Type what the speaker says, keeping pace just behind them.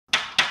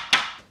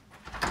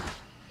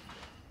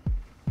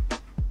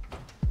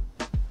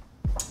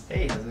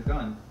Hey, how's it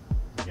going?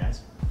 Hey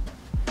guys.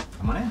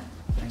 Come on in.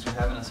 Thanks for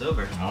having us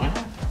over. Come on in.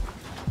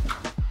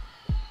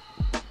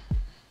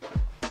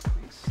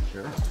 Thanks.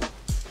 Sure.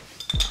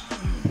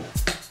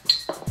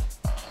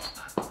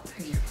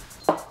 Thank you.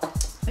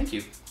 Thank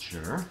you.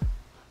 Sure.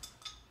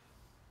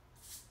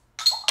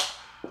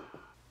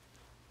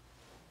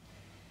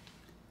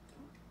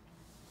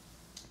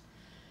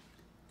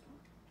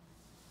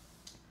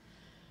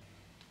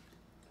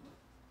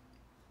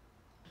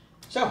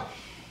 So,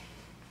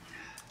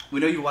 we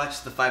know you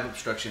watched the 5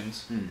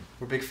 Obstructions.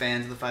 We're big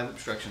fans of the 5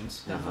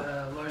 Obstructions. Of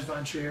Lars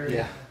von Trier.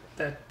 Yeah.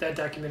 That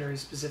documentary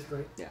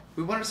specifically. Yeah.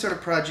 We wanted to start a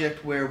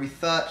project where we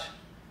thought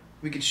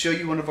we could show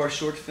you one of our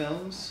short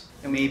films,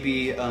 and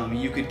maybe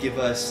you could give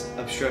us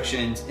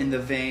Obstructions in the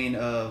vein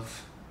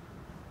of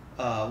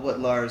what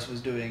Lars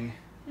was doing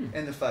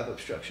in the 5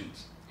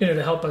 Obstructions. You know,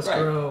 to help us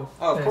grow.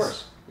 Oh, of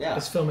course. Yeah.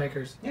 As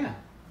filmmakers. Yeah.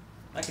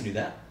 I can do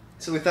that.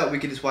 So we thought we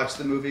could just watch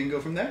the movie and go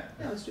from there.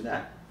 Yeah, let's do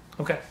that.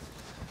 Okay.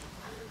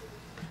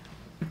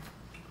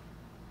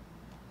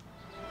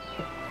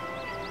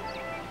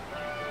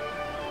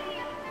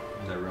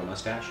 Is that a real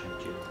mustache? Or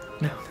did you...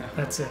 No,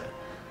 that's it.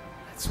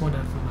 That's one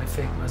of my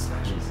fake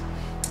mustaches.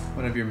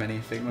 One of your many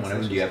fake mustaches. One of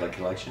them, do you have a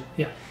collection?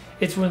 Yeah.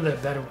 It's one of the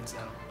better ones,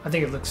 though. I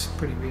think it looks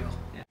pretty real.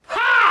 Yeah.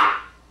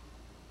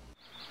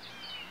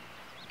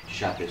 You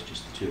shot this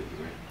just the two of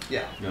you, right?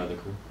 Yeah. No other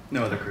crew?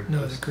 No other crew.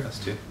 No other crew.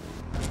 Us two.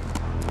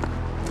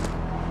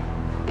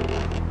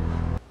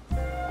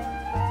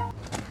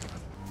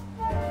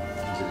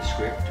 Was it a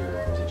script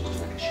or was it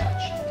just like a shot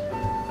sheet?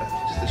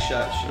 Just a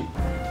shot sheet.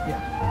 Yeah.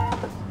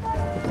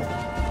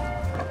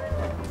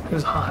 It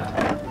was hot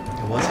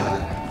It was hot.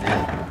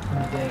 Yeah. on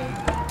the day.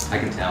 I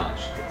can tell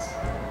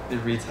actually.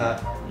 It reads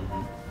hot.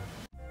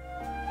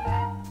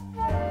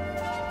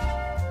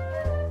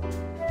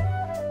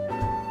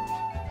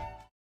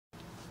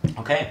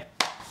 Okay,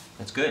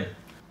 that's good.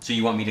 So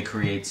you want me to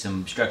create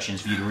some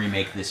obstructions for you to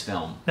remake this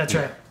film? That's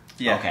right.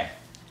 Yeah. Okay.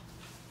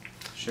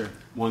 Sure.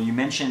 Well, you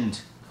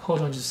mentioned...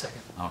 Hold on just a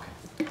second. Okay.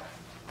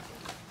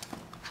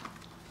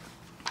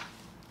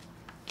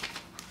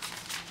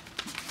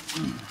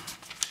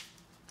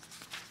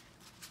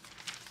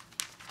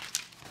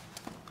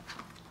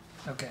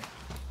 Okay.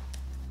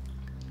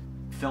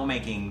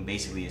 Filmmaking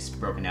basically is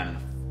broken down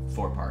into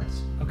 4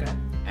 parts. Okay.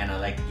 And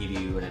I'd like to give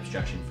you an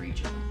obstruction for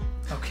each of them.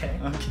 Okay.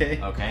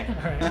 Okay. Okay?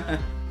 Alright.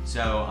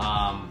 So,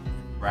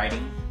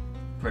 writing,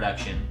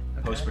 production,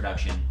 Okay.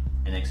 post-production,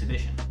 and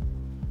exhibition.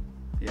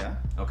 Yeah.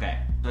 Okay.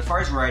 So as far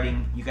as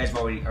writing, you guys have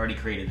already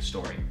created a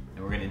story,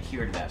 and we're going to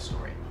adhere to that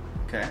story.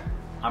 Okay.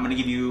 I'm going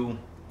to give you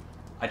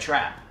a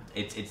trap.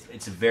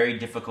 It's a very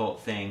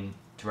difficult thing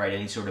to write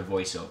any sort of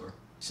voiceover.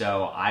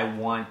 So I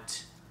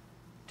want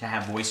to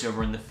have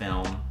voiceover in the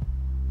film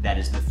that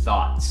is the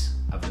thoughts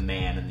of the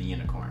man and the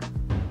unicorn.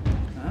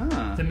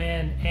 Ah. The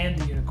man and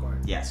the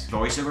unicorn. Yes.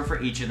 Voiceover for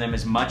each of them,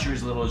 as much or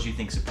as little as you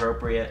think is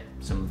appropriate.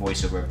 Some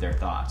voiceover of their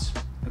thoughts.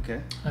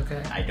 Okay.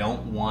 Okay. I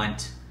don't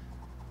want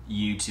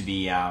you to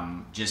be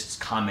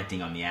just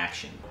commenting on the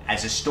action.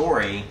 As a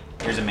story,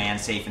 there's a man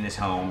safe in his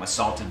home,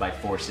 assaulted by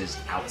forces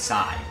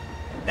outside.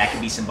 That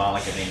can be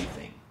symbolic of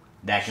anything.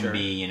 That can Sure.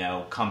 be, you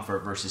know,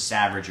 comfort versus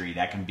savagery.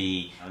 That can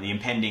be the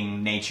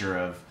impending nature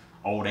of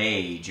old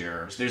age.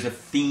 Or so there's a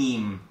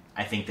theme,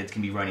 I think, that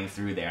can be running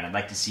through there, and I'd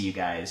like to see you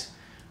guys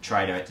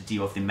try to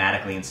deal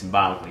thematically and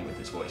symbolically with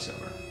this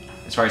voiceover.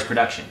 As far as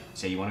production,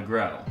 say you want to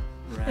grow.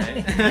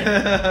 Right.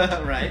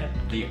 Right.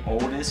 The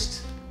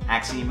oldest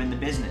axiom in the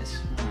business.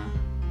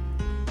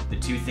 The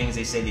 2 things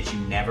they say that you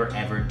never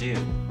ever do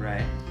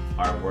Right.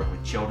 are work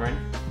with children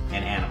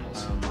and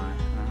animals. Oh my.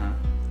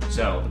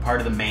 So the part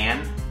of the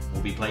man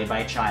will be played by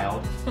a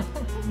child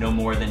no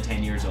more than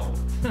 10 years old.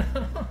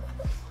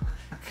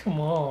 Come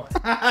on.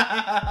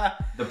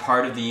 The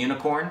part of the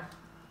unicorn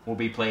will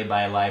be played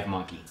by a live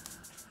monkey.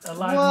 A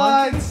live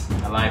monkey.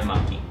 What? A live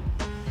monkey.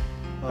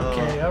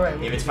 Okay,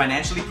 alright. If it's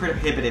financially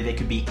prohibitive, it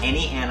could be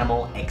any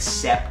animal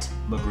except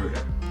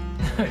Magruder.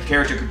 The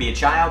character could be a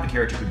child, the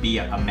character could be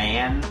a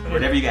man,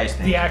 whatever you guys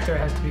think. The actor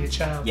has to be a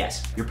child.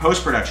 Yes. Your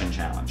post-production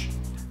challenge.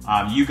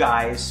 You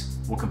guys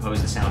will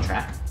compose the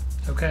soundtrack.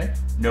 Okay.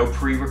 No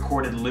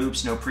pre-recorded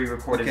loops, no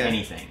pre-recorded Okay.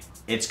 anything.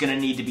 It's going to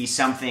need to be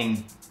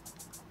something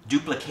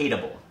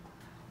duplicatable.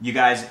 You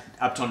guys,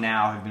 up till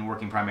now, have been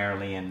working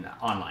primarily in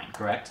online,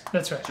 correct?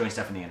 That's right. Showing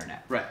stuff on the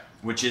internet. Right.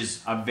 Which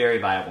is a very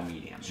viable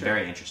medium. Sure.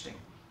 Very interesting.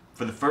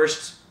 For the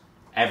first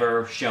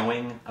ever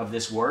showing of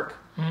this work,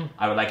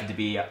 I would like it to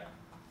be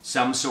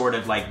some sort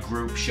of like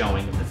group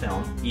showing of the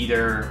film.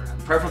 Either,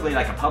 preferably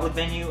like a public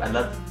venue. I'd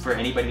love for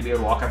anybody to be able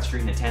to walk out the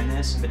street and attend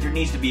this, but there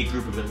needs to be a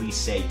group of at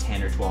least, say,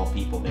 10 or 12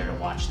 people there to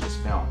watch this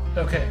film.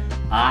 Okay.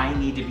 I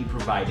need to be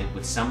provided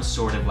with some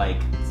sort of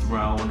like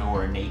throne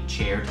or ornate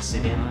chair to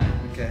sit in,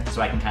 Okay.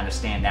 so I can kind of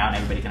stand out and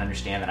everybody can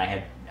understand that I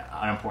had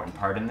an important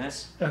part in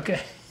this.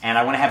 Okay. And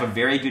I want to have a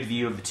very good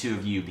view of the 2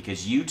 of you,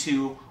 because you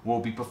 2 will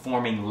be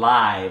performing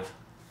live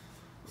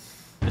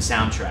the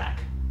soundtrack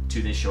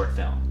to this short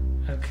film.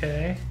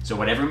 Okay. So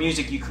whatever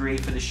music you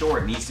create for the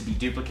short needs to be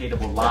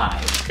duplicatable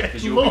live,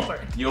 because Lord.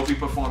 you'll be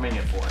performing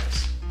it for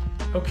us.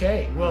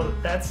 Okay, well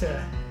that's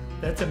a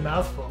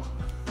mouthful.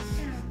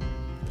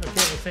 Okay,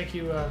 well thank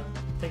you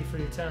for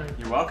your time.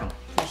 You're welcome.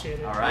 Appreciate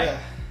it. All right. Yeah.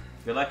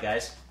 Good luck,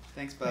 guys.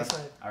 Thanks, Bob. Thanks,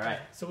 man. All right.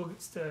 So we'll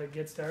just,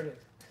 get started.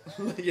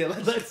 Yeah,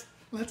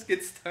 let's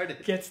get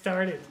started. Get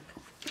started.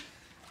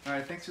 All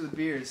right, thanks for the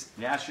beers.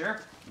 Yeah,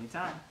 sure.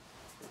 Anytime.